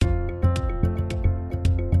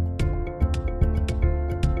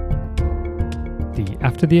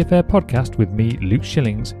After the Affair podcast with me, Luke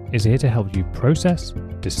Shillings, is here to help you process,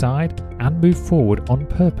 decide, and move forward on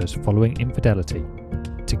purpose following infidelity.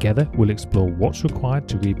 Together, we'll explore what's required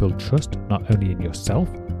to rebuild trust not only in yourself,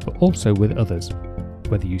 but also with others.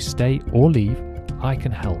 Whether you stay or leave, I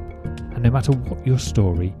can help. And no matter what your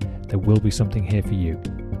story, there will be something here for you.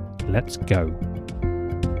 Let's go.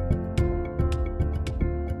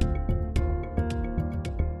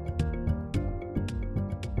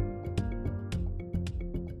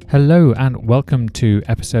 Hello and welcome to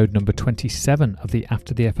episode number 27 of the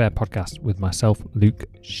After the Affair podcast with myself, Luke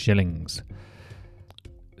Shillings.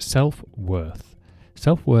 Self-worth.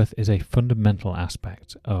 Self-worth is a fundamental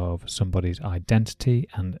aspect of somebody's identity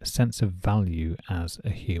and sense of value as a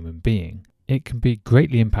human being. It can be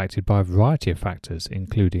greatly impacted by a variety of factors,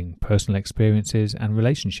 including personal experiences and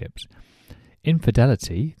relationships.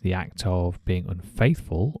 Infidelity, the act of being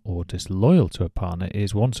unfaithful or disloyal to a partner,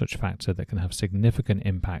 is one such factor that can have significant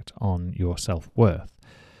impact on your self-worth.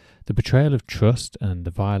 The betrayal of trust and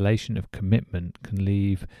the violation of commitment can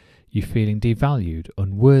leave you feeling devalued,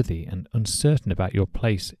 unworthy, and uncertain about your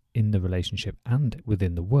place in the relationship and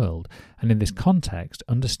within the world. And in this context,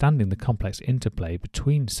 understanding the complex interplay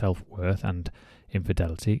between self-worth and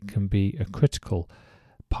infidelity can be a critical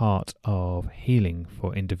part of healing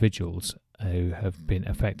for individuals who have been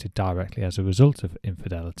affected directly as a result of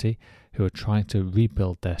infidelity, who are trying to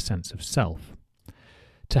rebuild their sense of self.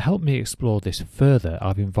 To help me explore this further,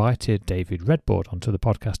 I've invited David Redbord onto the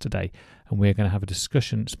podcast today, and we're going to have a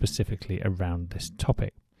discussion specifically around this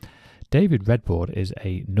topic. David Redbord is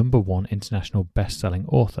a #1 international best-selling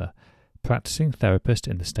author, practicing therapist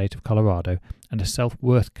in the state of Colorado, and a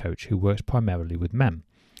self-worth coach who works primarily with men.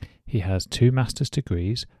 He has 2 master's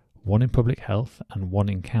degrees, one in public health and one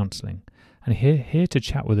in counselling, and here to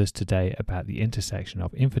chat with us today about the intersection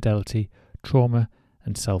of infidelity, trauma,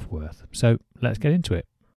 and self-worth. So let's get into it.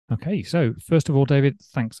 Okay, so first of all, David,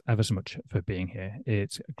 thanks ever so much for being here.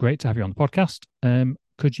 It's great to have you on the podcast.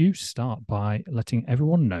 Could you start by letting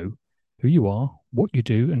everyone know who you are, what you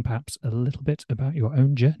do, and perhaps a little bit about your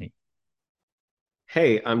own journey?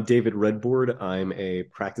 Hey, I'm David Redbord. I'm a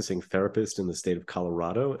practicing therapist in the state of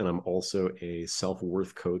Colorado, and I'm also a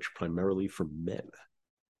self-worth coach primarily for men.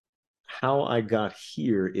 How I got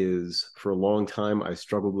here is, for a long time, I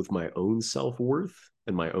struggled with my own self-worth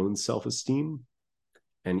and my own self-esteem,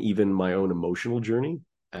 and even my own emotional journey.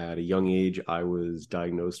 At a young age, I was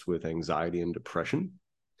diagnosed with anxiety and depression.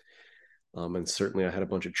 And certainly I had a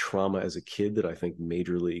bunch of trauma as a kid that I think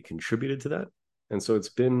majorly contributed to that. And so it's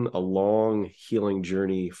been a long healing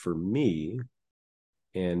journey for me.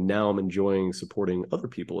 And now I'm enjoying supporting other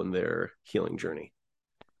people in their healing journey.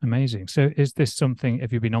 Amazing. So is this something,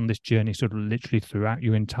 have you been on this journey sort of literally throughout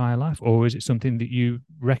your entire life, or is it something that you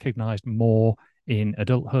recognized more in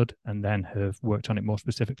adulthood and then have worked on it more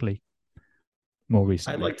specifically more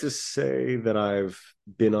recently? I'd like to say that I've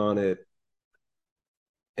been on it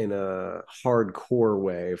in a hardcore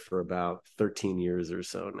way for about 13 years or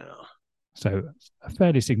so now. So a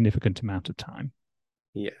fairly significant amount of time.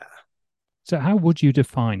 Yeah. So how would you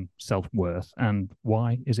define self-worth and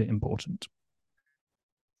why is it important?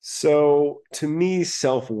 So to me,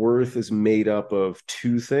 self-worth is made up of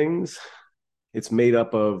 2 things. It's made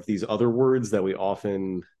up of these other words that we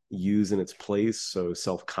often use in its place. So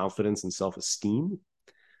self-confidence and self-esteem.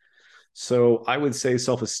 So I would say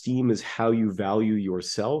self-esteem is how you value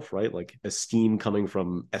yourself, right? Like esteem coming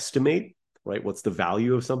from estimate, right? What's the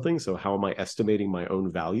value of something? So how am I estimating my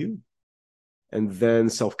own value? And then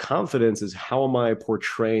self-confidence is how am I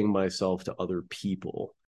portraying myself to other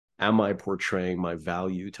people? Am I portraying my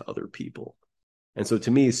value to other people? And so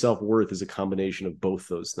to me, self-worth is a combination of both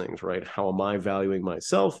those things, right? How am I valuing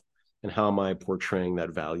myself and how am I portraying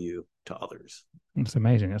that value to others? That's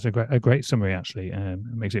amazing. That's a great summary, actually. It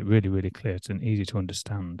makes it really, really clear and easy to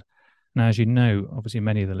understand. Now, as you know, obviously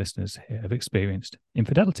many of the listeners here have experienced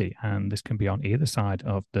infidelity, and this can be on either side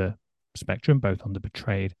of the spectrum, both on the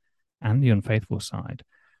betrayed and the unfaithful side.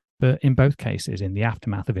 But in both cases, in the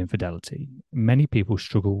aftermath of infidelity, many people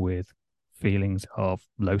struggle with feelings of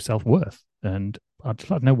low self-worth. And I'd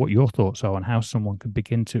just like to know what your thoughts are on how someone can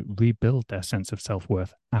begin to rebuild their sense of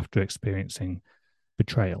self-worth after experiencing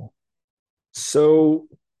betrayal. So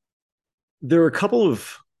there are a couple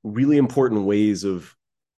of really important ways of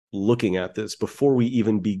looking at this before we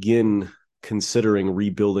even begin considering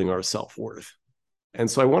rebuilding our self-worth. And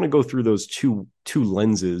so I want to go through those two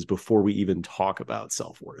lenses before we even talk about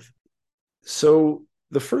self-worth. So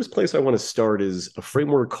the first place I want to start is a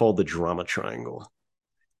framework called the drama triangle.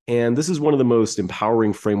 And this is one of the most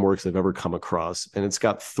empowering frameworks I've ever come across. And it's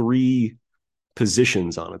got 3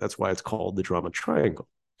 positions on it. That's why it's called the drama triangle.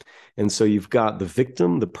 And so you've got the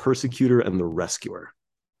victim, the persecutor, and the rescuer.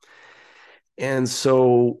 And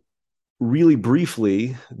so, really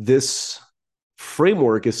briefly, this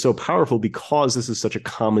framework is so powerful because this is such a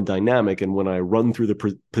common dynamic. And when I run through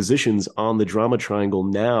the positions on the drama triangle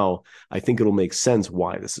now, I think it'll make sense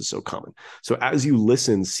why this is so common. So as you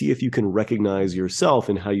listen, see if you can recognize yourself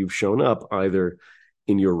in how you've shown up, either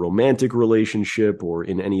in your romantic relationship or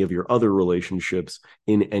in any of your other relationships,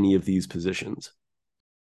 in any of these positions.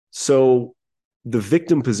 So the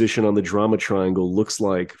victim position on the drama triangle looks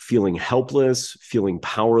like feeling helpless, feeling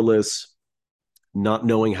powerless, not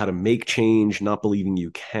knowing how to make change, not believing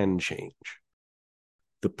you can change.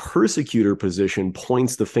 The persecutor position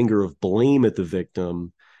points the finger of blame at the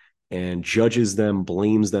victim and judges them,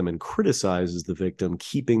 blames them, and criticizes the victim,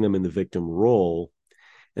 keeping them in the victim role.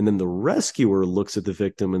 And then the rescuer looks at the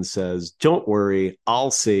victim and says, don't worry,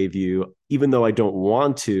 I'll save you. Even though I don't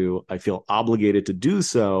want to, I feel obligated to do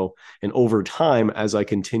so. And over time, as I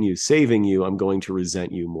continue saving you, I'm going to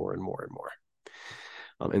resent you more and more and more.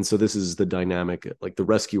 And so this is the dynamic, like the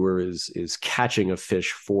rescuer is catching a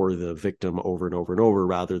fish for the victim over and over and over,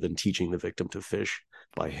 rather than teaching the victim to fish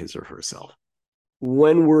by his or herself.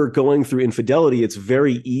 When we're going through infidelity, it's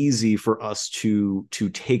very easy for us to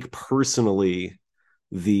take personally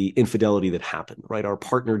the infidelity that happened, right? Our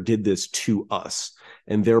partner did this to us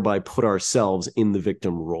and thereby put ourselves in the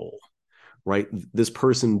victim role, right? This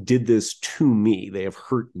person did this to me. They have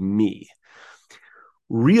hurt me.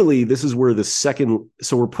 Really, this is where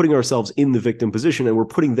so we're putting ourselves in the victim position and we're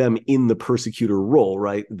putting them in the persecutor role,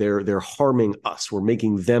 right? They're harming us. We're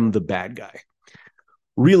making them the bad guy.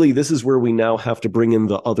 Really, this is where we now have to bring in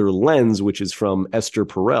the other lens, which is from Esther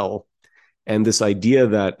Perel. And this idea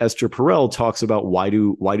that Esther Perel talks about why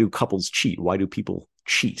do couples cheat? Why do people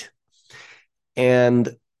cheat?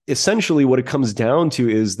 And essentially what it comes down to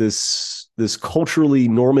is this culturally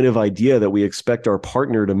normative idea that we expect our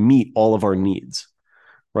partner to meet all of our needs.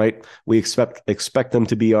 Right? We expect them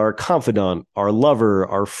to be our confidant, our lover,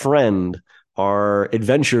 our friend, our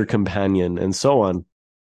adventure companion, and so on.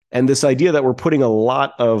 And this idea that we're putting a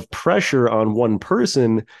lot of pressure on one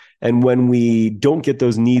person, and when we don't get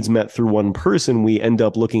those needs met through one person, we end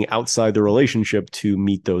up looking outside the relationship to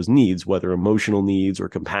meet those needs, whether emotional needs or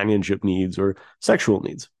companionship needs or sexual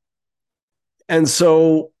needs. And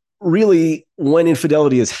so really, when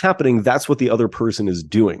infidelity is happening, that's what the other person is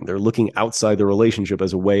doing. They're looking outside the relationship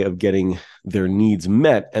as a way of getting their needs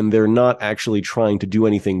met, and they're not actually trying to do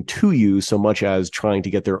anything to you so much as trying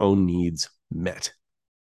to get their own needs met.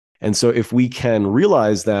 And so if we can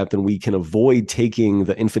realize that, then we can avoid taking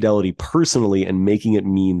the infidelity personally and making it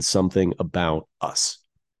mean something about us.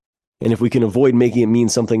 And if we can avoid making it mean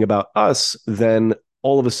something about us, then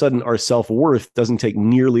all of a sudden our self-worth doesn't take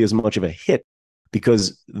nearly as much of a hit,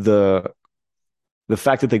 because the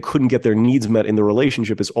fact that they couldn't get their needs met in the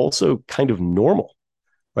relationship is also kind of normal,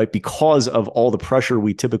 right? Because of all the pressure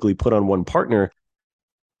we typically put on one partner,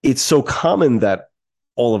 it's so common that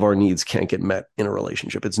all of our needs can't get met in a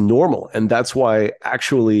relationship. It's normal. And that's why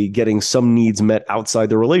actually getting some needs met outside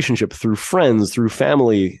the relationship through friends, through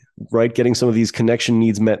family, right? Getting some of these connection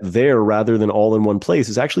needs met there rather than all in one place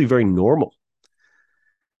is actually very normal.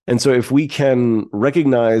 And so if we can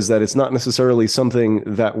recognize that it's not necessarily something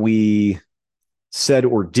that we said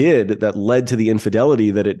or did that led to the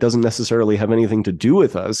infidelity, that it doesn't necessarily have anything to do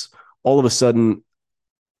with us, all of a sudden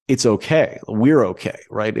it's okay. We're okay,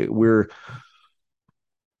 right?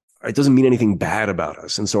 It doesn't mean anything bad about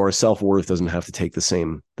us. And so our self-worth doesn't have to take the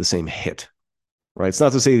same hit, right? It's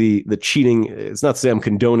not to say the cheating, it's not to say I'm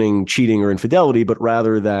condoning cheating or infidelity, but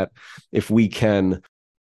rather that if we can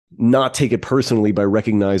not take it personally by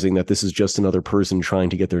recognizing that this is just another person trying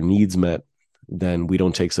to get their needs met, then we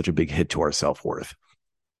don't take such a big hit to our self-worth.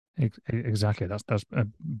 Exactly. That's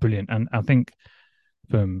brilliant. And I think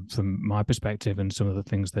from my perspective and some of the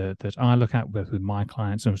things that I look at with my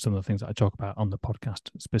clients and some of the things that I talk about on the podcast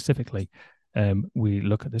specifically, we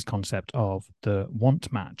look at this concept of the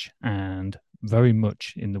want match, and very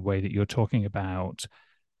much in the way that you're talking about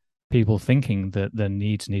people thinking that their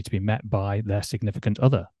needs need to be met by their significant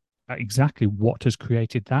other. Exactly what has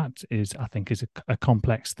created that is, I think, is a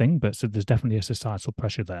complex thing, but so there's definitely a societal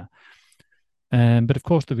pressure there. But of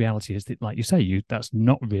course, the reality is that, like you say, that's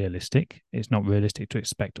not realistic. It's not realistic to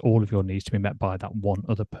expect all of your needs to be met by that one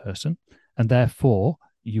other person. And therefore,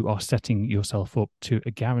 you are setting yourself up to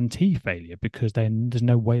a guarantee failure, because then there's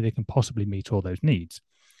no way they can possibly meet all those needs.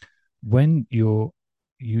 When you're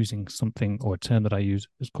using something, or a term that I use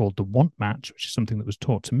is called the want match, which is something that was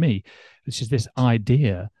taught to me, which is this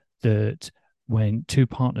idea that when two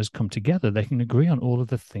partners come together, they can agree on all of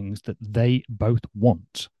the things that they both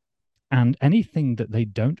want. And anything that they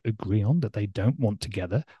don't agree on, that they don't want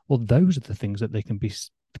together, well, those are the things that they can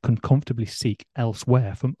comfortably seek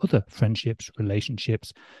elsewhere from other friendships,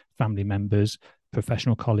 relationships, family members,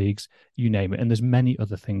 professional colleagues, you name it. And there's many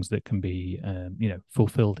other things that can be,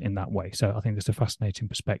 fulfilled in that way. So I think it's a fascinating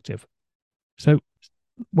perspective. So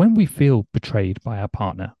when we feel betrayed by our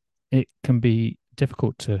partner, it can be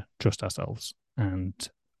difficult to trust ourselves. And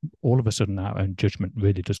all of a sudden, our own judgment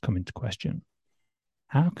really does come into question.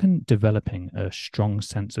 How can developing a strong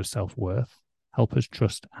sense of self worth help us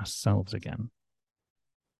trust ourselves again?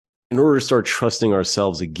 In order to start trusting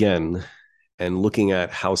ourselves again and looking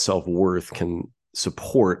at how self worth can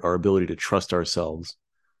support our ability to trust ourselves,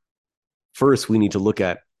 first, we need to look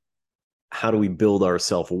at how do we build our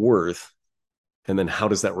self worth? And then how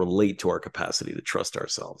does that relate to our capacity to trust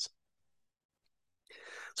ourselves?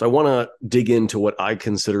 So I want to dig into what I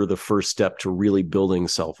consider the first step to really building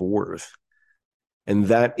self worth. And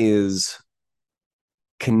that is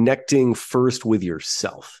connecting first with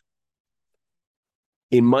yourself.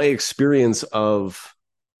 In my experience of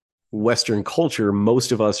Western culture,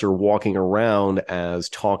 most of us are walking around as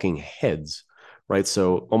talking heads, right?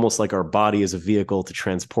 So almost like our body is a vehicle to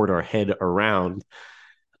transport our head around.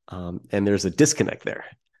 And there's a disconnect there.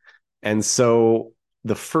 And so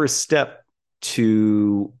the first step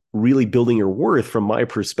to really building your worth, from my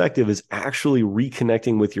perspective, is actually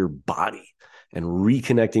reconnecting with your body and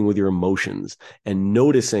reconnecting with your emotions and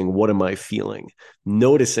noticing, what am I feeling?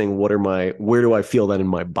 Noticing where do I feel that in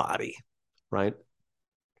my body, right?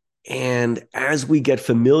 And as we get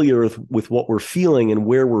familiar with what we're feeling and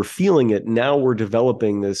where we're feeling it, now we're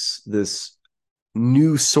developing this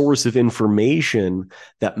new source of information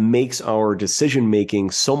that makes our decision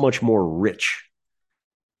making so much more rich.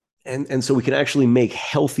 And so we can actually make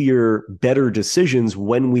healthier, better decisions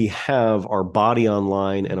when we have our body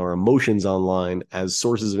online and our emotions online as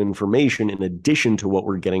sources of information in addition to what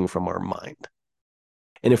we're getting from our mind.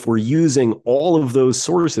 And if we're using all of those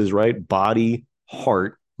sources, right, body,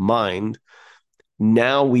 heart, mind,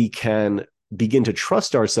 now we can begin to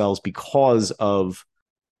trust ourselves because of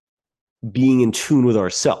being in tune with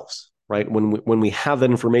ourselves, right? When we have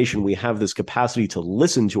that information, we have this capacity to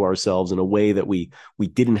listen to ourselves in a way that we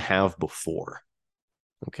didn't have before.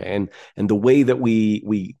 Okay. And the way that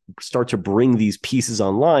we start to bring these pieces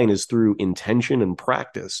online is through intention and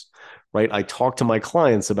practice, right? I talk to my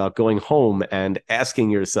clients about going home and asking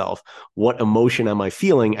yourself, what emotion am I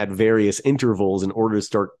feeling at various intervals in order to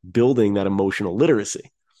start building that emotional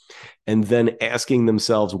literacy? And then asking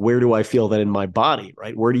themselves, where do I feel that in my body,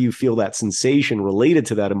 right? Where do you feel that sensation related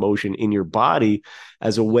to that emotion in your body,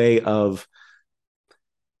 as a way of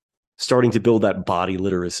starting to build that body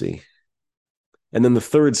literacy? And then the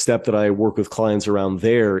third step that I work with clients around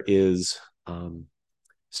there is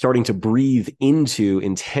starting to breathe into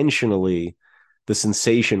intentionally the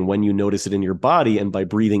sensation when you notice it in your body. And by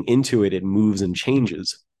breathing into it, it moves and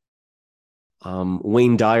changes.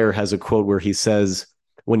 Wayne Dyer has a quote where he says,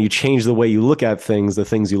 when you change the way you look at things, the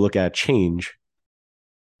things you look at change.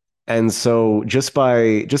 And so just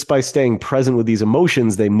by staying present with these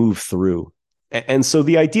emotions, they move through. And so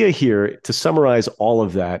the idea here, to summarize all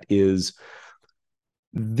of that, is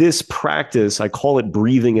this practice, I call it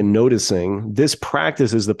breathing and noticing. This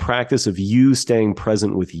practice is the practice of you staying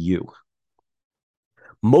present with you.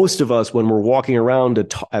 Most of us, when we're walking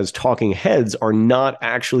around as talking heads, are not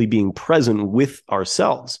actually being present with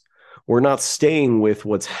ourselves. We're not staying with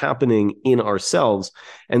what's happening in ourselves.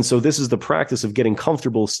 And so this is the practice of getting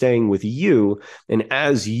comfortable staying with you. And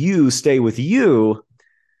as you stay with you,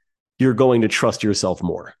 you're going to trust yourself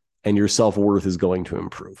more, and your self-worth is going to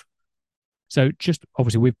improve. So just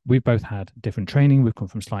obviously we've both had different training. We've come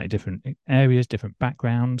from slightly different areas, different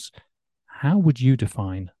backgrounds. How would you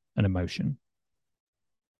define an emotion?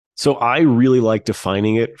 So I really like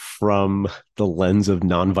defining it from the lens of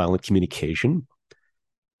nonviolent communication.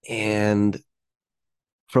 And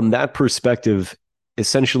from that perspective,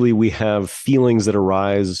 essentially we have feelings that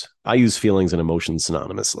arise. I use feelings and emotions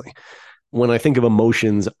synonymously. When I think of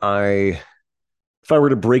emotions, if I were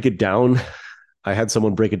to break it down, I had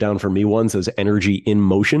someone break it down for me once as energy in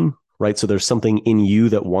motion, right? So there's something in you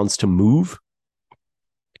that wants to move.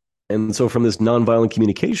 And so from this nonviolent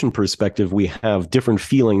communication perspective, we have different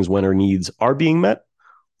feelings when our needs are being met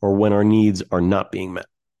or when our needs are not being met.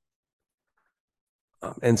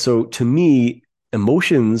 And so to me,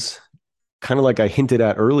 emotions, kind of like I hinted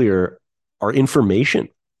at earlier, are information.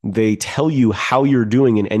 They tell you how you're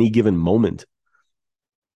doing in any given moment.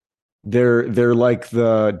 They're like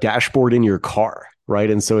the dashboard in your car, right?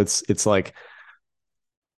 And so it's like,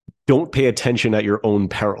 don't pay attention at your own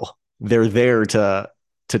peril. They're there to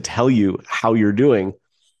tell you how you're doing.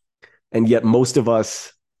 And yet most of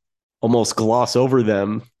us almost gloss over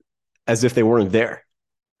them as if they weren't there.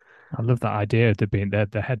 I love that idea of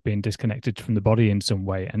the head being disconnected from the body in some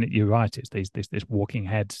way. And you're right, it's this walking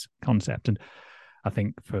heads concept. And I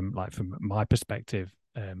think from my perspective,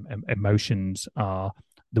 emotions are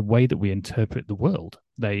the way that we interpret the world.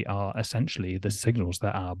 They are essentially the signals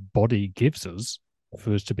that our body gives us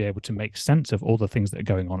for us to be able to make sense of all the things that are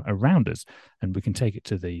going on around us. And we can take it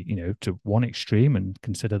to to one extreme and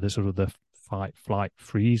consider the sort of the fight, flight,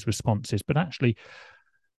 freeze responses. But actually,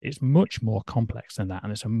 it's much more complex than that.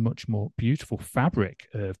 And it's a much more beautiful fabric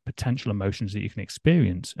of potential emotions that you can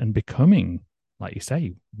experience, and becoming, like you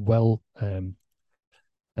say,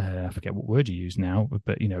 I forget what word you use now,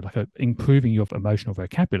 but improving your emotional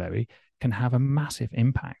vocabulary can have a massive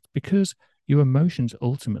impact, because your emotions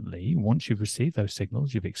ultimately, once you've received those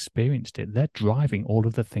signals, you've experienced it, they're driving all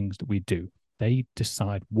of the things that we do. They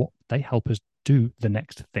decide what they help us do the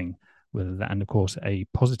next thing, whether that, and of course, a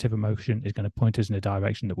positive emotion is going to point us in a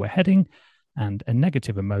direction that we're heading, and a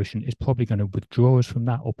negative emotion is probably going to withdraw us from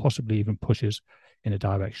that, or possibly even push us in a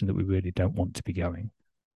direction that we really don't want to be going.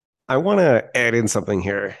 I want to add in something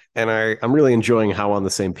here, and I'm really enjoying how on the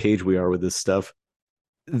same page we are with this stuff.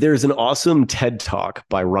 There's an awesome TED Talk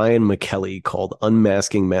by Ryan McKelly called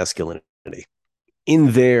Unmasking Masculinity.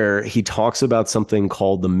 In there, he talks about something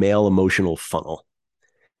called the male emotional funnel.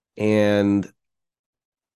 And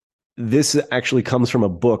this actually comes from a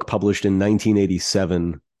book published in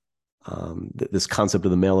 1987, this concept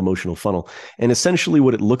of the male emotional funnel. And essentially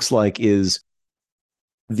what it looks like is,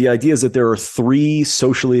 the idea is that there are three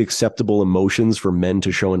socially acceptable emotions for men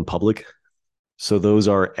to show in public. So those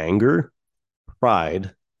are anger,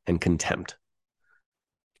 pride, and contempt.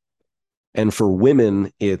 And for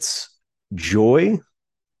women, it's joy,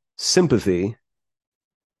 sympathy,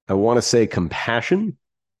 I want to say compassion,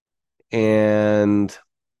 and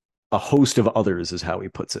a host of others is how he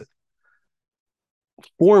puts it.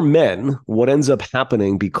 For men, what ends up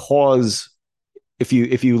happening, because if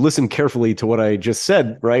you listen carefully to what I just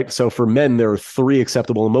said, right? So for men, there are three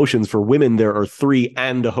acceptable emotions. For women, there are three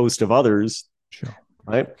and a host of others. Sure.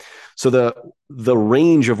 Right. So the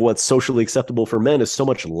range of what's socially acceptable for men is so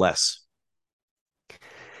much less.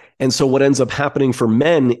 And so what ends up happening for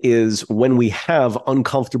men is, when we have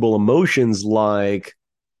uncomfortable emotions like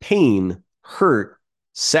pain, hurt,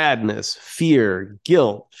 sadness, fear,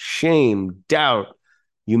 guilt, shame, doubt,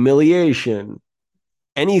 humiliation,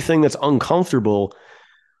 anything that's uncomfortable,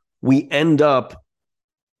 we end up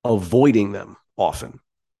avoiding them often.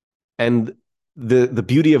 And the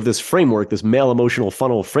beauty of this framework, this male emotional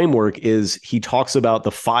funnel framework, is he talks about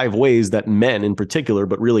the 5 ways that men in particular,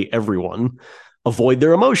 but really everyone, avoid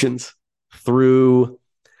their emotions: through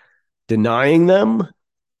denying them,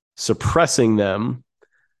 suppressing them,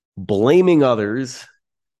 blaming others,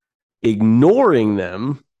 ignoring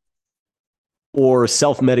them, or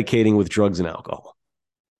self-medicating with drugs and alcohol.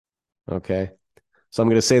 Okay. So I'm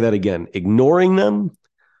going to say that again: ignoring them,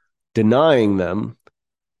 denying them,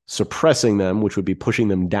 suppressing them, which would be pushing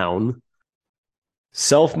them down,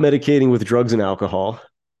 self-medicating with drugs and alcohol,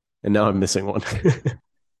 and now I'm missing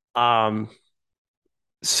one.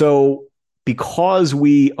 So because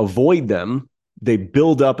we avoid them, they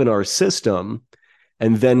build up in our system,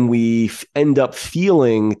 and then we end up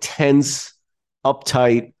feeling tense,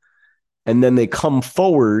 uptight, and then they come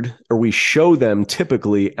forward, or we show them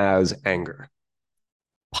typically as anger,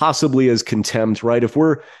 possibly as contempt, right? If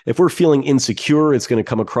we're feeling insecure, it's going to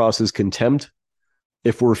come across as contempt.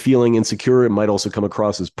 If we're feeling insecure, it might also come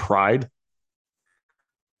across as pride,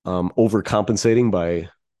 overcompensating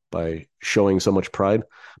by showing so much pride.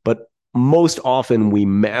 But most often we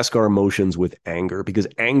mask our emotions with anger, because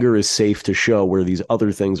anger is safe to show, where these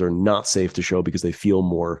other things are not safe to show because they feel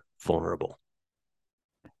more vulnerable.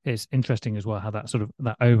 It's interesting as well how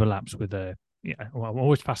that overlaps with well, I'm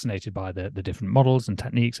always fascinated by the different models and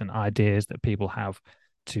techniques and ideas that people have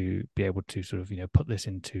to be able to sort of put this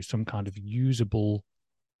into some kind of usable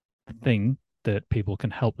thing that people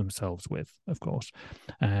can help themselves with, of course.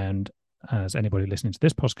 And as anybody listening to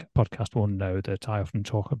this podcast will know, that I often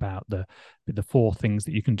talk about the 4 things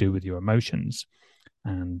that you can do with your emotions,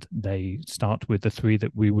 and they start with the 3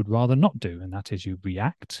 that we would rather not do, and that is you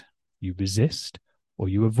react, you resist, or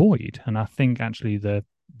you avoid. And I think actually the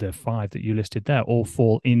 5 that you listed there all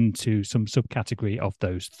fall into some subcategory of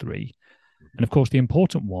those 3. And of course, the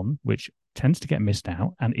important one, which tends to get missed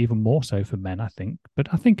out, and even more so for men, I think, but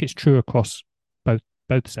I think it's true across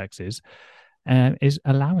both sexes, is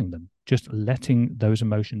allowing them. just letting those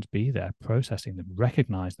emotions be there, processing them,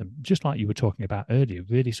 recognize them, just like you were talking about earlier,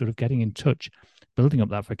 really sort of getting in touch, building up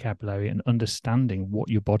that vocabulary and understanding what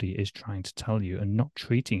your body is trying to tell you and not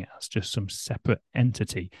treating it as just some separate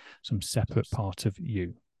entity, some separate part of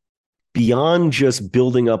you. Beyond just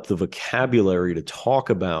building up the vocabulary to talk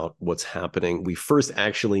about what's happening, we first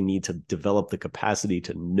actually need to develop the capacity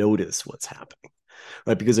to notice what's happening,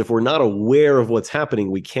 right? Because if we're not aware of what's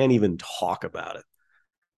happening, we can't even talk about it.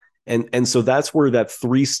 And so that's where that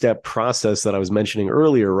 3-step process that I was mentioning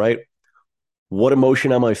earlier, right? What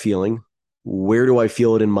emotion am I feeling? Where do I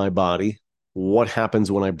feel it in my body? What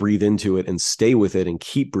happens when I breathe into it and stay with it and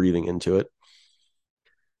keep breathing into it?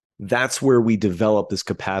 That's where we develop this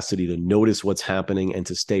capacity to notice what's happening and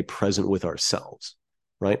to stay present with ourselves,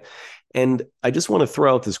 right? And I just want to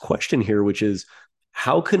throw out this question here, which is,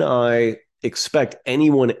 how can I expect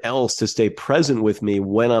anyone else to stay present with me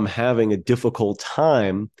when I'm having a difficult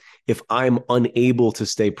time if I'm unable to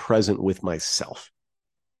stay present with myself?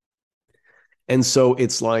 And so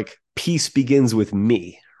it's like peace begins with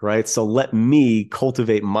me, right? So let me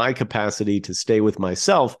cultivate my capacity to stay with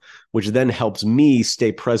myself, which then helps me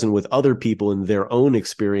stay present with other people in their own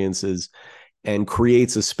experiences and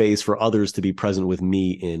creates a space for others to be present with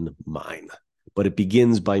me in mine. But it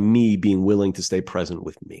begins by me being willing to stay present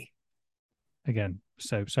with me. Again,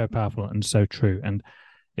 so powerful and so true. And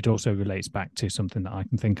it also relates back to something that I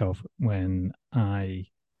can think of when I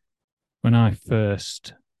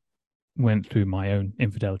first went through my own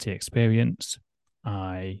infidelity experience.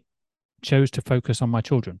 I chose to focus on my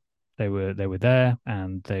children. They were there,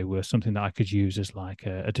 and they were something that I could use as like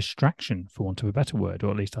a distraction, for want of a better word,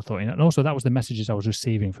 or at least I thought. And also, that was the messages I was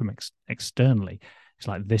receiving from externally. It's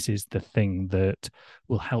like, this is the thing that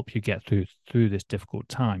will help you get through this difficult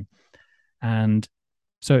time. And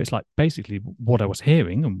so it's like, basically what I was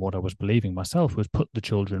hearing and what I was believing myself was, put the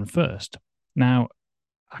children first. Now,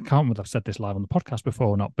 I can't remember if I've said this live on the podcast before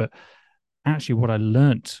or not, but actually what I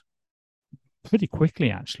learnt pretty quickly,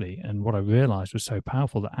 actually, and what I realized was so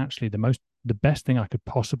powerful, that actually the best thing I could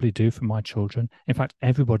possibly do for my children, in fact,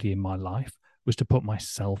 everybody in my life, was to put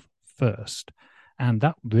myself first. And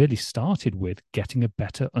that really started with getting a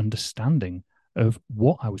better understanding of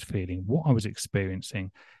what I was feeling, what I was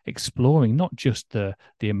experiencing, exploring not just the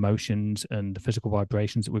emotions and the physical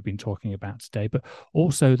vibrations that we've been talking about today, but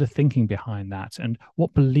also the thinking behind that and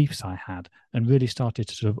what beliefs I had, and really started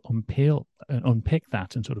to sort of unpick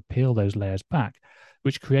that and sort of peel those layers back,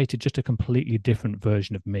 which created just a completely different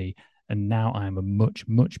version of me. And now I am a much,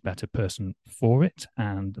 much better person for it.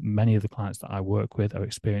 And many of the clients that I work with are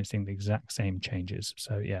experiencing the exact same changes.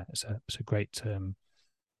 So yeah, it's a great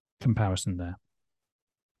comparison there.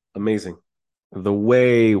 Amazing. The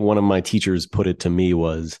way one of my teachers put it to me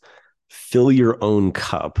was, fill your own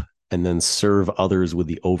cup and then serve others with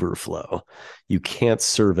the overflow. You can't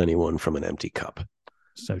serve anyone from an empty cup.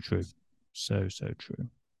 So true. So true.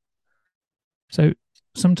 So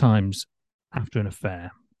sometimes after an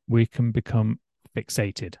affair, we can become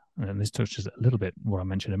fixated. And this touches a little bit what I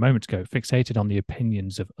mentioned a moment ago, fixated on the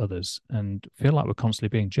opinions of others and feel like we're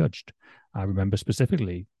constantly being judged. I remember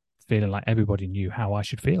specifically feeling like everybody knew how I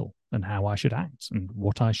should feel and how I should act and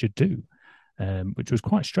what I should do, which was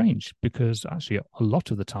quite strange, because actually a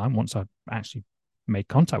lot of the time, once I actually made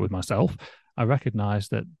contact with myself, I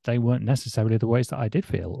recognized that they weren't necessarily the ways that I did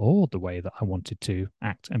feel or the way that I wanted to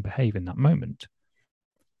act and behave in that moment.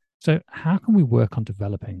 So how can we work on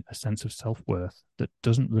developing a sense of self-worth that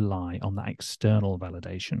doesn't rely on that external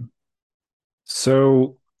validation?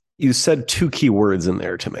 So you said 2 key words in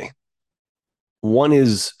there to me. One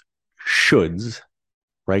is shoulds,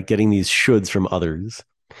 right? Getting these shoulds from others.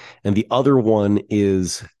 And the other one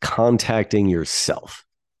is contacting yourself.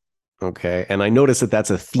 Okay. And I notice that that's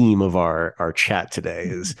a theme of our chat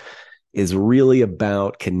today, is really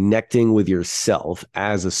about connecting with yourself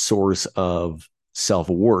as a source of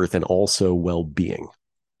self-worth and also well-being.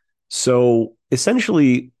 So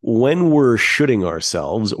essentially, when we're shoulding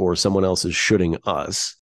ourselves or someone else is shoulding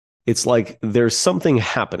us, it's like there's something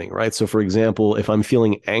happening, right? So for example, if I'm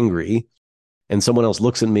feeling angry and someone else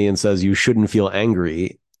looks at me and says, you shouldn't feel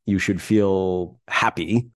angry, you should feel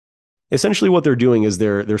happy. Essentially what they're doing is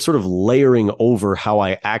they're sort of layering over how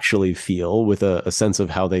I actually feel with a sense of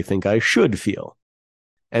how they think I should feel.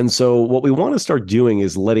 And so what we want to start doing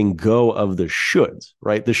is letting go of the shoulds,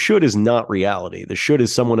 right? The should is not reality. The should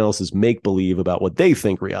is someone else's make-believe about what they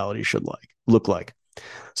think reality should look like.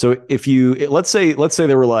 So if let's say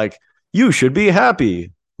they were like, you should be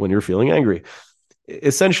happy when you're feeling angry.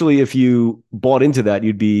 Essentially, if you bought into that,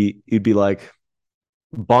 you'd be like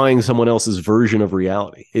buying someone else's version of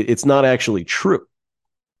reality. It's not actually true.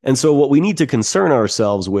 And so what we need to concern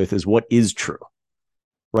ourselves with is what is true,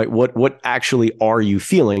 right? What actually are you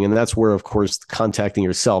feeling? And that's where, of course, contacting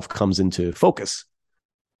yourself comes into focus,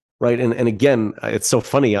 right? And again, it's so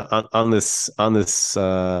funny on this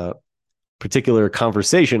particular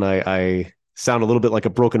conversation. I sound a little bit like a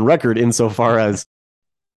broken record insofar as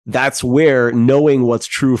that's where knowing what's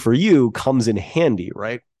true for you comes in handy,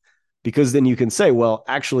 right? Because then you can say, well,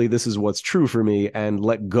 actually, this is what's true for me, and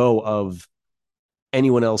let go of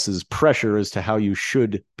anyone else's pressure as to how you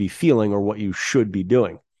should be feeling or what you should be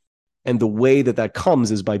doing. And the way that that comes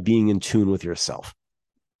is by being in tune with yourself.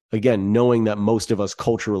 Again, knowing that most of us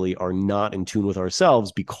culturally are not in tune with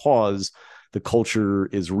ourselves because the culture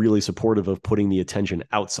is really supportive of putting the attention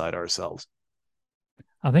outside ourselves.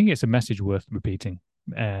 I think it's a message worth repeating.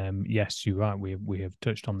 Yes, you're right. We have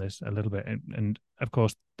touched on this a little bit, and of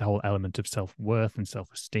course, the whole element of self-worth and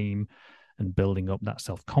self-esteem and building up that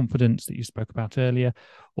self-confidence that you spoke about earlier.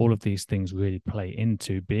 All of these things really play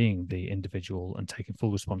into being the individual and taking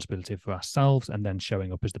full responsibility for ourselves, and then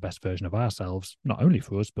showing up as the best version of ourselves, not only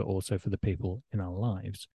for us but also for the people in our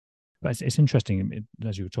lives. But it's interesting,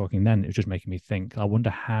 as you were talking then, it was just making me think. I wonder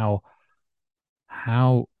how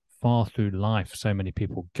far through life so many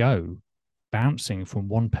people go, bouncing from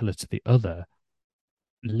one pillar to the other,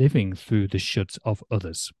 living through the shoulds of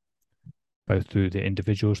others, both through the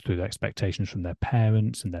individuals, through the expectations from their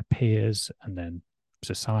parents and their peers, and then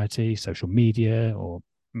society, social media, or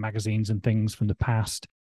magazines and things from the past.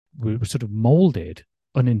 We were sort of molded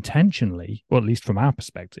unintentionally, or at least from our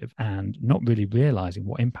perspective, and not really realizing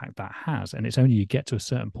what impact that has. And it's only you get to a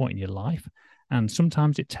certain point in your life, and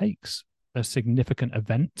sometimes it takes a significant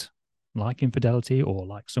event like infidelity or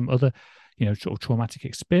like some other, sort of traumatic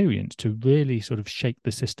experience to really sort of shake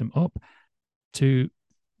the system up, to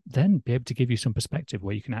then be able to give you some perspective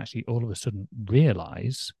where you can actually all of a sudden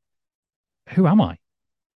realize, who am I?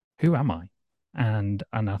 Who am I? And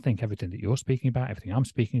I think everything that you're speaking about, everything I'm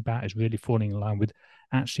speaking about, is really falling in line with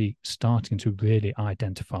actually starting to really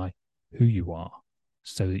identify who you are,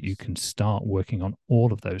 so that you can start working on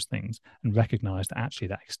all of those things and recognize that actually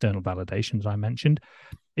that external validation that I mentioned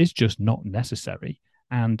is just not necessary.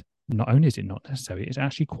 And not only is it not necessary, it's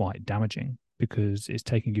actually quite damaging, because it's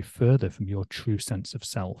taking you further from your true sense of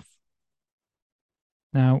self.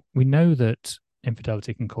 Now, we know that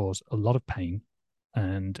infidelity can cause a lot of pain,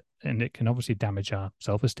 and it can obviously damage our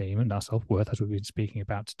self-esteem and our self-worth, as we've been speaking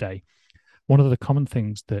about today. One of the common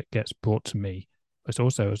things that gets brought to me, is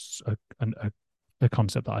also a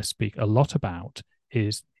concept that I speak a lot about,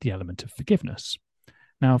 is the element of forgiveness.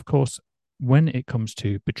 Now, of course, when it comes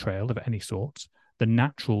to betrayal of any sort, the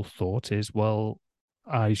natural thought is, well,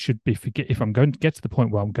 I should be if I'm going to get to the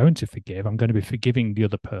point where I'm going to forgive, I'm going to be forgiving the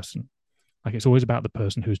other person. Like, it's always about the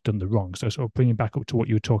person who's done the wrong. So sort of bringing back up to what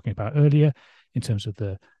you were talking about earlier in terms of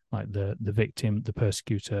the victim, the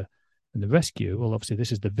persecutor, and the rescue. Well, obviously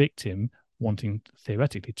this is the victim wanting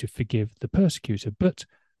theoretically to forgive the persecutor, but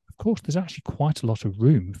of course there's actually quite a lot of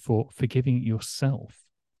room for forgiving yourself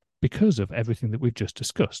because of everything that we've just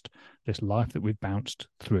discussed, this life that we've bounced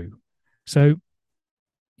through. So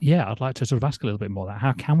yeah, I'd like to sort of ask a little bit more that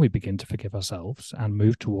how can we begin to forgive ourselves and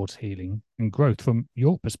move towards healing and growth from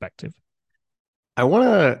your perspective? I want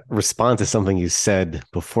to respond to something you said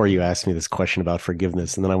before you asked me this question about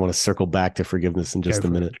forgiveness, and then I want to circle back to forgiveness in just a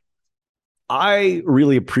minute. I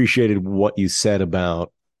really appreciated what you said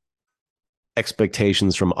about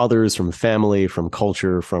expectations from others, from family, from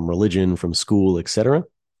culture, from religion, from school, etc.,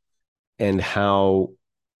 and how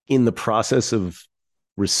in the process of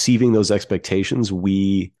receiving those expectations,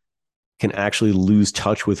 we can actually lose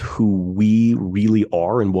touch with who we really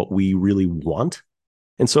are and what we really want.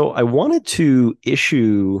 And so I wanted to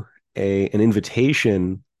issue an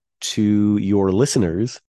invitation to your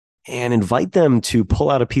listeners and invite them to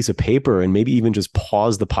pull out a piece of paper, and maybe even just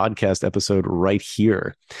pause the podcast episode right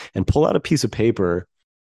here and pull out a piece of paper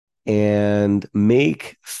and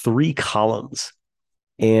make 3 columns.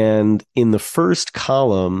 And in the first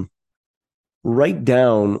column, write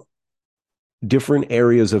down different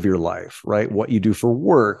areas of your life, right? What you do for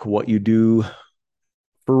work, what you do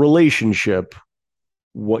for relationship,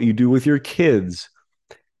 what you do with your kids.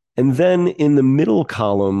 And then in the middle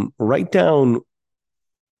column, write down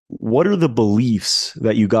what are the beliefs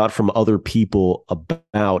that you got from other people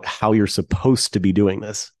about how you're supposed to be doing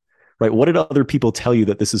this, right? What did other people tell you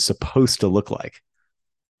that this is supposed to look like,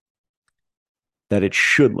 that it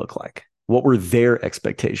should look like? What were their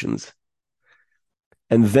expectations?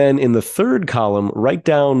 And then in the third column, write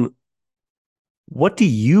down, what do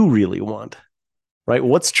you really want, right?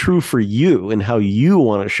 What's true for you and how you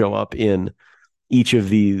want to show up in each of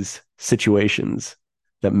these situations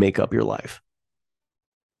that make up your life.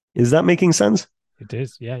 Is that making sense? It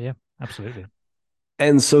is. Yeah, yeah, absolutely.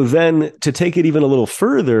 And so then to take it even a little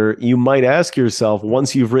further, you might ask yourself,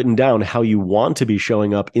 once you've written down how you want to be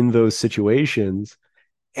showing up in those situations,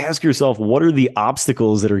 ask yourself, what are the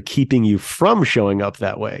obstacles that are keeping you from showing up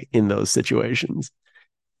that way in those situations?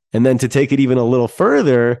 And then to take it even a little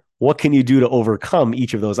further, what can you do to overcome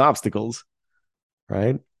each of those obstacles?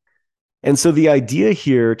 Right. And so the idea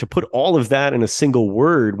here to put all of that in a single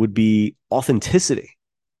word would be authenticity,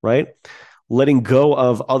 right? Letting go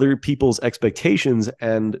of other people's expectations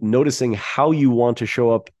and noticing how you want to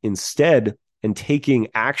show up instead and taking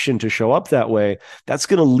action to show up that way. That's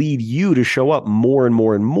going to lead you to show up more and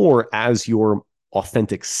more and more as your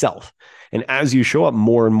authentic self. And as you show up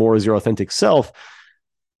more and more as your authentic self,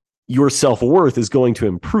 your self-worth is going to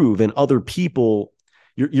improve, and other people,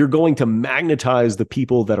 you're going to magnetize the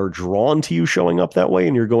people that are drawn to you showing up that way,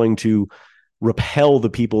 and you're going to repel the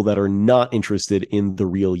people that are not interested in the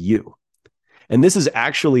real you. And this is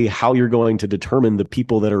actually how you're going to determine the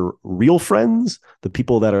people that are real friends, the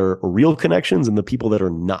people that are real connections, and the people that are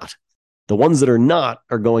not. The ones that are not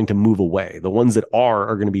are going to move away. The ones that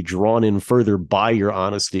are going to be drawn in further by your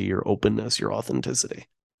honesty, your openness, your authenticity.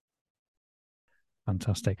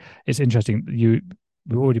 Fantastic. It's interesting.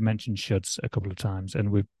 We've already mentioned shoulds a couple of times,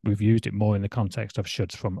 and we've used it more in the context of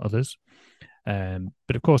shoulds from others.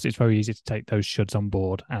 But of course, it's very easy to take those shoulds on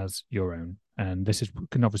board as your own. And this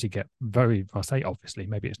can obviously get very, I say obviously,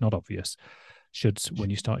 maybe it's not obvious. Shoulds,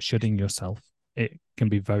 when you start shoulding yourself, it can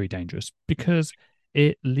be very dangerous because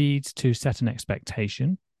it leads to set an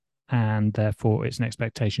expectation, and therefore it's an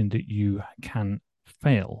expectation that you can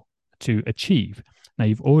fail to achieve. Now,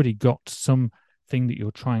 you've already got some thing that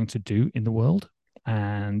you're trying to do in the world,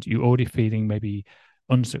 and you're already feeling maybe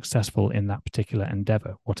unsuccessful in that particular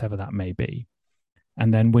endeavor, whatever that may be.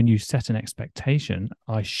 And then when you set an expectation,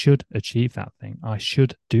 I should achieve that thing, I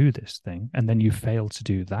should do this thing, and then you fail to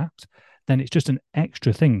do that, then it's just an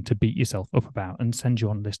extra thing to beat yourself up about and send you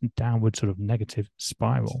on this downward sort of negative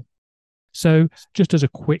spiral. So, just as a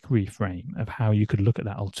quick reframe of how you could look at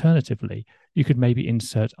that alternatively, you could maybe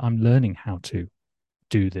insert, I'm learning how to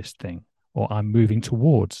do this thing, or I'm moving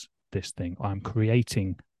towards this thing, or I'm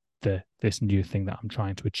creating this new thing that I'm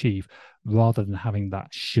trying to achieve, rather than having that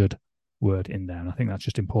should word in there. And I think that's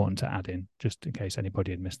just important to add in, just in case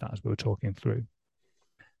anybody had missed that as we were talking through.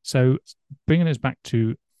 So bringing us back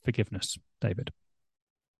to forgiveness, David,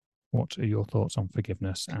 what are your thoughts on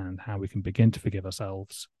forgiveness and how we can begin to forgive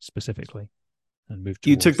ourselves specifically and move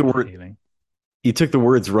towards healing? You took the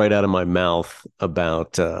words right out of my mouth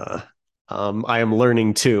about I am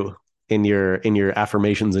learning too in your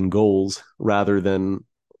affirmations and goals, rather than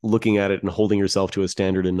looking at it and holding yourself to a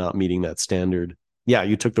standard and not meeting that standard. Yeah,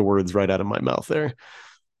 you took the words right out of my mouth there.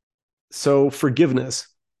 So forgiveness.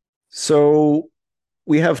 So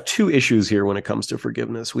we have two issues here when it comes to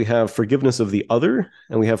forgiveness. We have forgiveness of the other,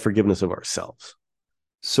 and we have forgiveness of ourselves.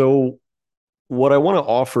 So what I want to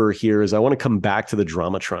offer here is I want to come back to the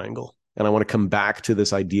drama triangle, and I want to come back to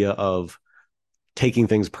this idea of taking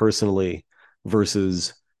things personally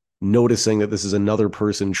versus noticing that this is another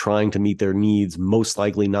person trying to meet their needs, most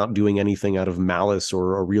likely not doing anything out of malice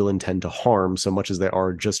or a real intent to harm, so much as they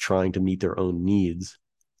are just trying to meet their own needs.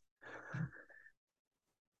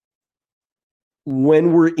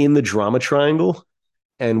 When we're in the drama triangle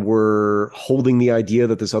and we're holding the idea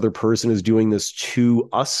that this other person is doing this to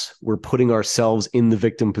us, we're putting ourselves in the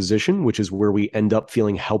victim position, which is where we end up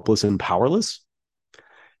feeling helpless and powerless.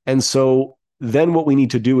 And so then what we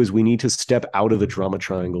need to do is we need to step out of the drama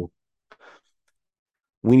triangle.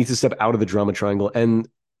 We need to step out of the drama triangle. And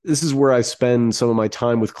this is where I spend some of my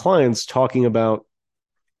time with clients talking about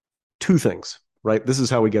two things, right? This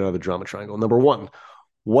is how we get out of the drama triangle. Number one,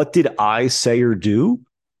 what did I say or do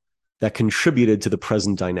that contributed to the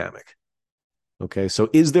present dynamic? Okay, so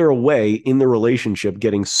is there a way in the relationship,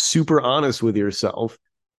 getting super honest with yourself,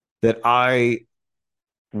 that I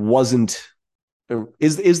wasn't,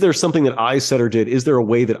 is there something that I said or did? Is there a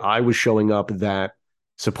way that I was showing up that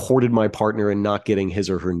supported my partner and not getting his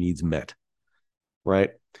or her needs met?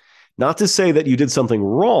 Right? Not to say that you did something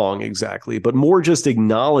wrong exactly, but more just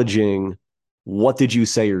acknowledging, what did you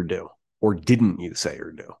say or do, or didn't you say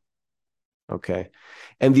or do? Okay.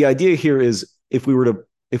 And the idea here is, if we were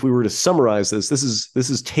to summarize this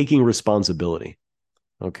is taking responsibility.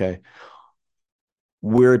 Okay.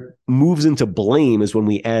 Where it moves into blame is when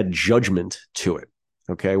we add judgment to it.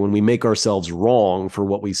 Okay. When we make ourselves wrong for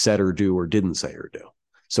what we said or do or didn't say or do.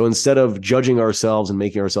 So instead of judging ourselves and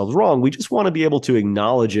making ourselves wrong, we just want to be able to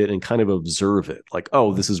acknowledge it and kind of observe it. Like,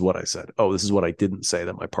 oh, this is what I said. Oh, this is what I didn't say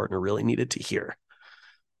that my partner really needed to hear.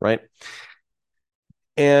 Right.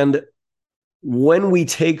 And When we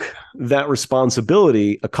take that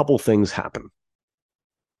responsibility, a couple things happen.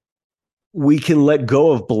 We can let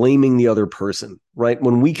go of blaming the other person, right?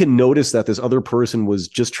 When we can notice that this other person was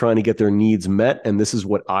just trying to get their needs met, and this is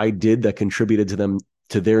what I did that contributed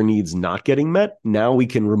to their needs not getting met, now we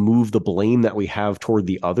can remove the blame that we have toward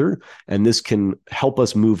the other, and this can help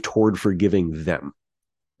us move toward forgiving them.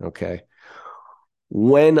 Okay.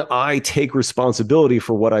 When I take responsibility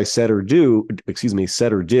for what I said or did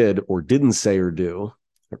or didn't say or do,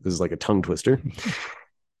 this is like a tongue twister.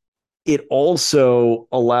 It also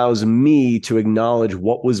allows me to acknowledge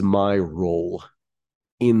what was my role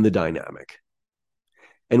in the dynamic.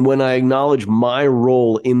 And when I acknowledge my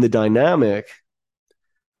role in the dynamic,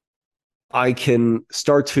 I can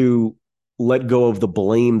start to let go of the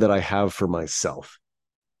blame that I have for myself.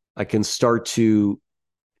 I can start to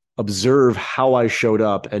observe how I showed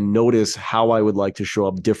up and notice how I would like to show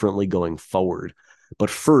up differently going forward. But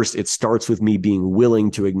first, it starts with me being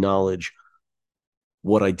willing to acknowledge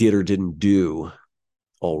what I did or didn't do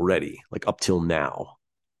already, like up till now.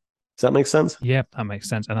 Does that make sense? Yeah, that makes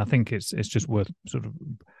sense. And I think it's just worth sort of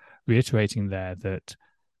reiterating there that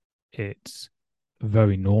it's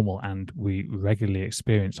very normal, and we regularly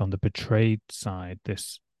experience on the betrayed side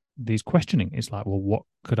these questioning. It's like, well, what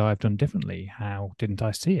could I have done differently? How didn't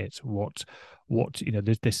I see it? What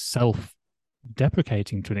there's this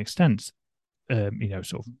self-deprecating to an extent,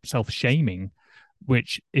 sort of self-shaming,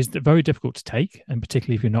 which is very difficult to take, and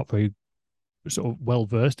particularly if you're not very sort of well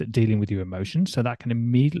versed at dealing with your emotions. So that can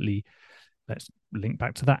immediately, let's link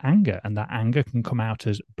back to that anger, and that anger can come out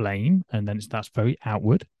as blame, and then that's very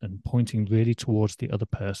outward and pointing really towards the other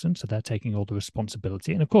person, so they're taking all the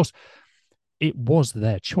responsibility. And of course, it was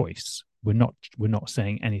their choice. We're not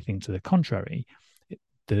saying anything to the contrary.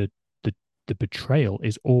 The the betrayal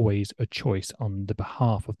is always a choice on the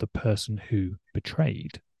behalf of the person who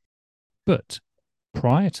betrayed. But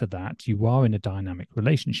prior to that, you are in a dynamic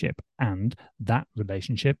relationship, and that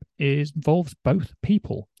relationship involves both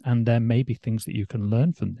people. And there may be things that you can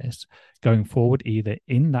learn from this going forward, either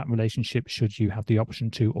in that relationship, should you have the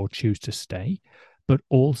option to or choose to stay, but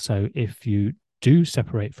also if you do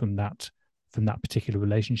separate from that particular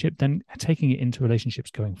relationship, then taking it into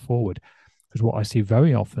relationships going forward. Because what I see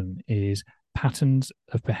very often is patterns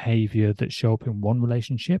of behavior that show up in one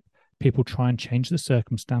relationship. People try and change the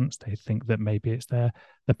circumstance. They think that maybe it's the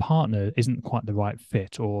partner isn't quite the right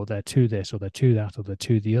fit, or they're too this, or they're too that, or they're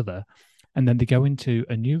too the other. And then they go into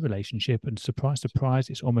a new relationship, and surprise, surprise,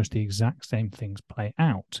 it's almost the exact same things play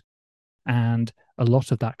out. And a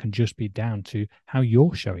lot of that can just be down to how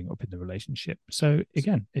you're showing up in the relationship. So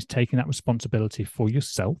again, it's taking that responsibility for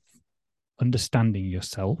yourself, understanding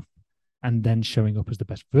yourself, and then showing up as the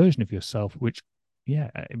best version of yourself, which,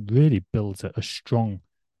 yeah, it really builds a strong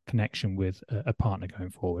connection with a partner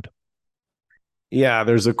going forward. Yeah,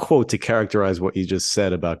 there's a quote to characterize what you just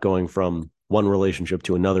said about going from one relationship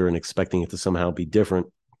to another and expecting it to somehow be different.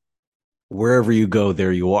 Wherever you go,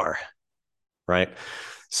 there you are, right?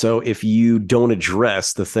 So if you don't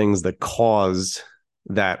address the things that caused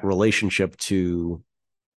that relationship to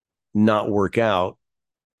not work out,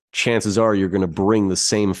 chances are you're going to bring the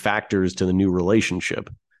same factors to the new relationship,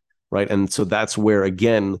 right? And so that's where,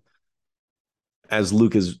 again, as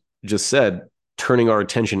Luke has just said, turning our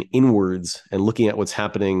attention inwards and looking at what's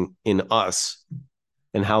happening in us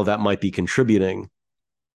and how that might be contributing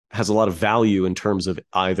has a lot of value in terms of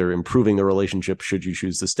either improving the relationship should you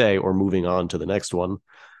choose to stay, or moving on to the next one.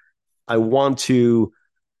 I want to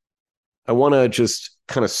just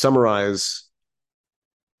kind of summarize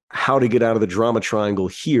how to get out of the drama triangle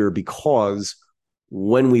here, because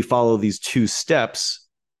when we follow these two steps,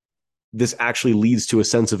 this actually leads to a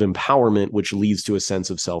sense of empowerment, which leads to a sense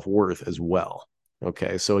of self-worth as well.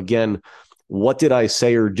 Okay, so again, what did I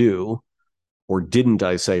say or do, or didn't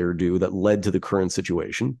I say or do, that led to the current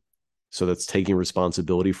situation? So that's taking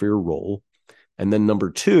responsibility for your role. And then number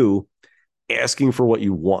two, asking for what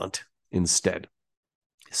you want instead.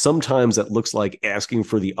 Sometimes that looks like asking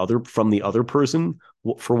from the other person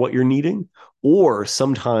for what you're needing, or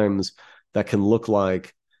sometimes that can look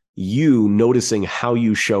like you noticing how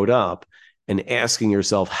you showed up and asking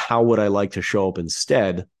yourself, how would I like to show up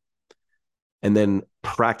instead? And then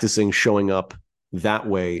practicing showing up that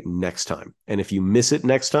way next time. And if you miss it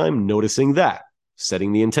next time, noticing that,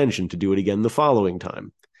 setting the intention to do it again the following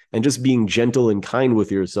time, and just being gentle and kind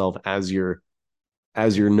with yourself as you're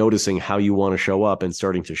noticing how you want to show up and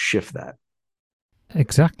starting to shift that.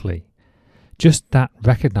 Exactly. Just that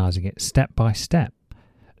recognizing it step by step,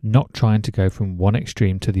 not trying to go from one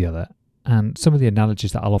extreme to the other. And some of the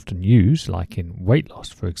analogies that I'll often use, like in weight loss,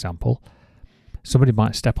 for example, Somebody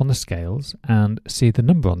might step on the scales and see the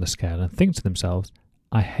number on the scale and think to themselves,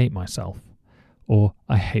 I hate myself, or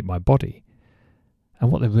I hate my body.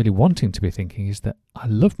 And what they're really wanting to be thinking is that I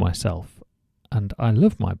love myself and I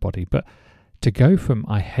love my body. But to go from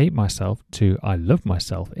I hate myself to I love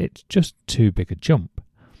myself, it's just too big a jump.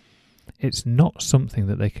 It's not something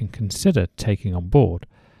that they can consider taking on board.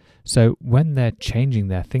 So when they're changing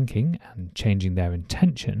their thinking and changing their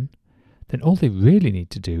intention, then all they really need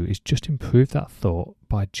to do is just improve that thought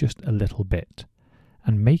by just a little bit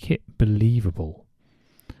and make it believable.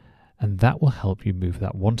 And that will help you move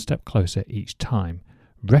that one step closer each time,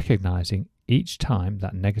 recognizing each time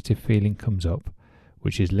that negative feeling comes up,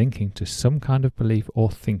 which is linking to some kind of belief or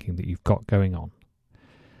thinking that you've got going on.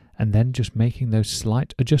 And then just making those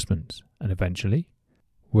slight adjustments and eventually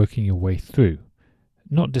working your way through.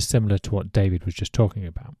 Not dissimilar to what David was just talking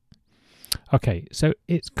about. Okay, so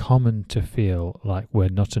it's common to feel like we're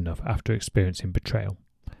not enough after experiencing betrayal.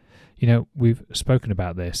 You know, we've spoken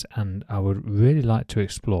about this, and I would really like to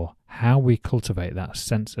explore how we cultivate that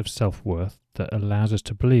sense of self-worth that allows us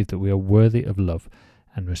to believe that we are worthy of love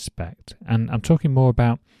and respect. And I'm talking more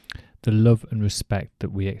about the love and respect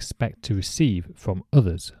that we expect to receive from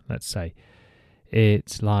others, let's say.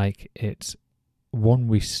 It's one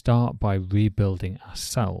we start by rebuilding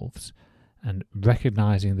ourselves and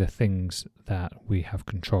recognizing the things that we have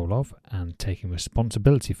control of and taking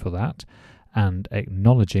responsibility for that, and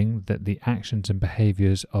acknowledging that the actions and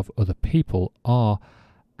behaviors of other people are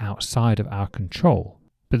outside of our control.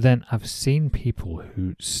 But then I've seen people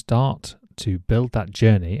who start to build that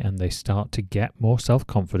journey and they start to get more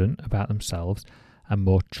self-confident about themselves and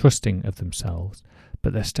more trusting of themselves,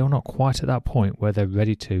 but they're still not quite at that point where they're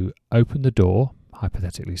ready to open the door,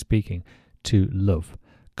 hypothetically speaking, to love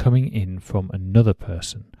coming in from another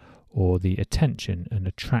person or the attention and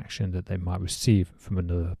attraction that they might receive from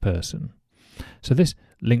another person. So this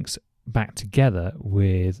links back together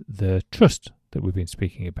with the trust that we've been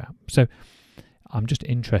speaking about. So I'm just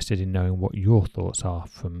interested in knowing what your thoughts are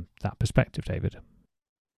from that perspective, David.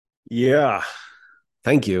 Yeah,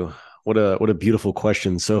 thank you. What a beautiful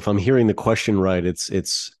question. So if I'm hearing the question right,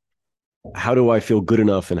 it's how do I feel good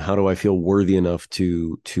enough and how do I feel worthy enough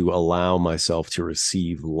to allow myself to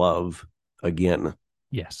receive love again?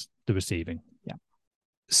 Yes, the receiving. Yeah.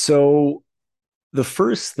 So the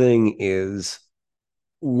first thing is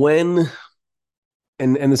when,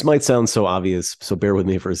 and this might sound so obvious, so bear with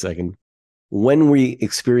me for a second. When we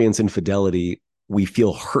experience infidelity, we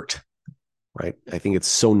feel hurt, right? I think it's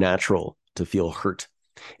so natural to feel hurt.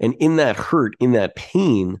 And in that hurt, in that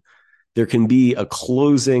pain, there can be a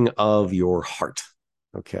closing of your heart,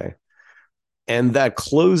 okay? And that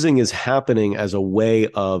closing is happening as a way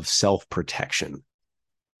of self-protection.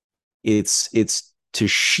 It's to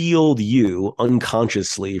shield you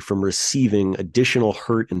unconsciously from receiving additional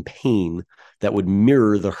hurt and pain that would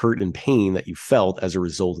mirror the hurt and pain that you felt as a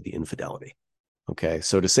result of the infidelity. Okay,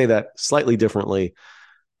 so to say that slightly differently,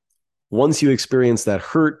 once you experience that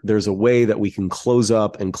hurt, there's a way that we can close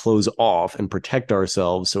up and close off and protect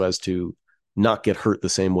ourselves so as to not get hurt the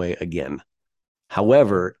same way again.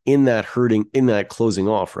 However, in that closing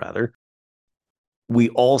off, rather, we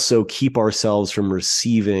also keep ourselves from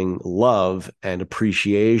receiving love and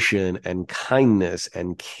appreciation and kindness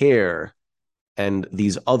and care and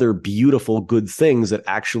these other beautiful good things that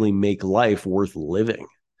actually make life worth living.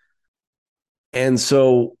 And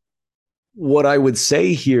so what I would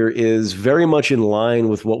say here is very much in line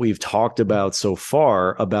with what we've talked about so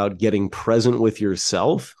far about getting present with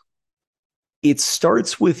yourself. It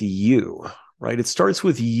starts with you, right? It starts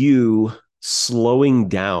with you slowing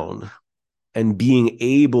down and being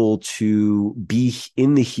able to be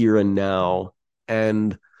in the here and now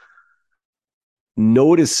and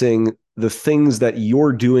noticing the things that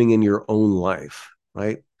you're doing in your own life,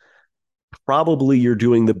 right? Probably you're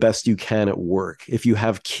doing the best you can at work. If you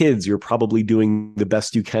have kids, you're probably doing the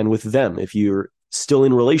best you can with them. If you're still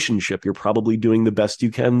in relationship, you're probably doing the best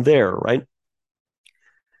you can there, right?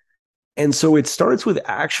 And so it starts with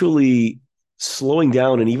actually slowing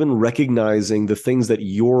down and even recognizing the things that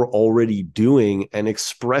you're already doing and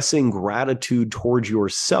expressing gratitude towards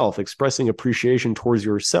yourself, expressing appreciation towards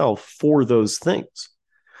yourself for those things,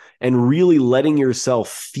 and really letting yourself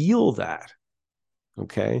feel that,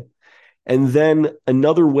 okay? And then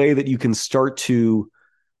another way that you can start to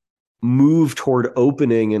move toward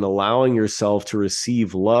opening and allowing yourself to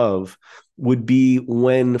receive love would be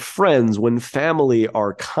when friends, when family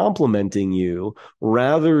are complimenting you,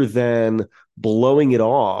 rather than blowing it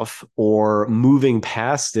off or moving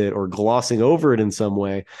past it or glossing over it in some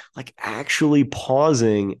way, like actually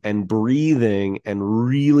pausing and breathing and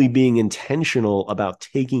really being intentional about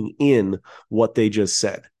taking in what they just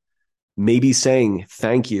said. Maybe saying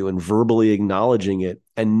thank you and verbally acknowledging it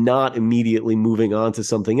and not immediately moving on to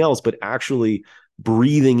something else, but actually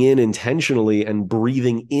breathing in intentionally and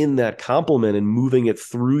breathing in that compliment and moving it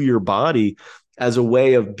through your body as a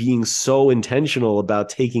way of being so intentional about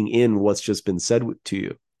taking in what's just been said to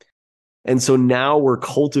you. And so now we're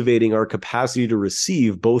cultivating our capacity to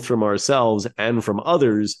receive both from ourselves and from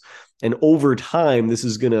others. And over time, this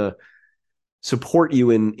is going to support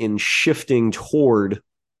you in shifting toward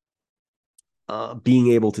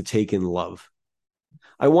being able to take in love.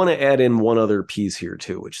 I want to add in one other piece here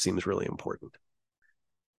too, which seems really important.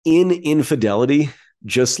 In infidelity,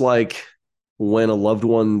 just like when a loved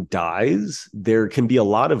one dies, there can be a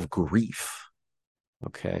lot of grief.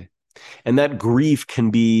 Okay. And that grief can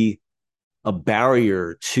be a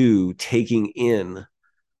barrier to taking in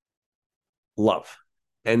love.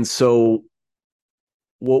 And so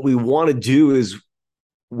what we want to do is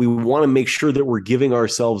we want to make sure that we're giving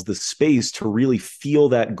ourselves the space to really feel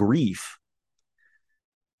that grief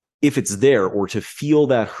if it's there, or to feel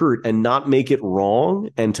that hurt and not make it wrong,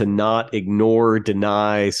 and to not ignore,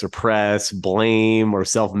 deny, suppress, blame, or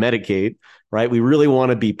self-medicate, right? We really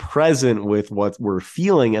want to be present with what we're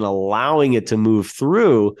feeling and allowing it to move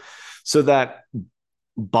through, so that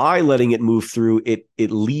by letting it move through,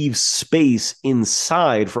 it leaves space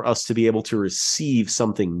inside for us to be able to receive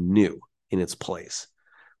something new in its place,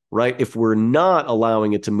 right? If we're not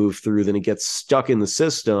allowing it to move through, then it gets stuck in the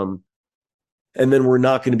system. And then we're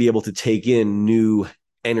not going to be able to take in new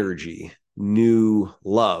energy, new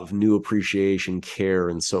love, new appreciation, care,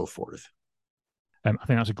 and so forth. I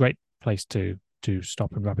think that's a great place to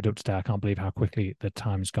stop and wrap it up today. I can't believe how quickly the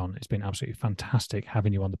time's gone. It's been absolutely fantastic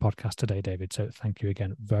having you on the podcast today, David. So thank you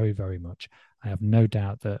again very, very much. I have no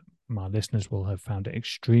doubt that my listeners will have found it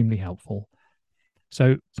extremely helpful.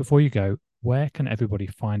 So before you go, where can everybody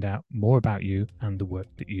find out more about you and the work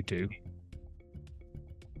that you do?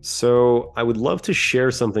 So I would love to share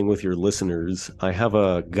something with your listeners. I have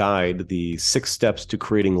a guide, the 6 Steps to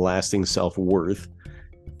Creating Lasting Self-Worth.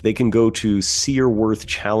 They can go to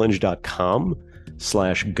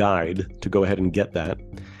seeyourworthchallenge.com/guide to go ahead and get that.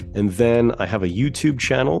 And then I have a YouTube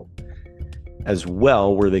channel as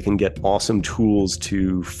well, where they can get awesome tools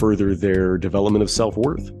to further their development of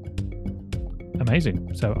self-worth.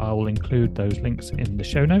 Amazing. So I will include those links in the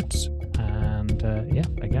show notes. And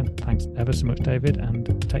again, thanks ever so much, David,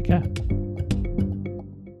 and take care.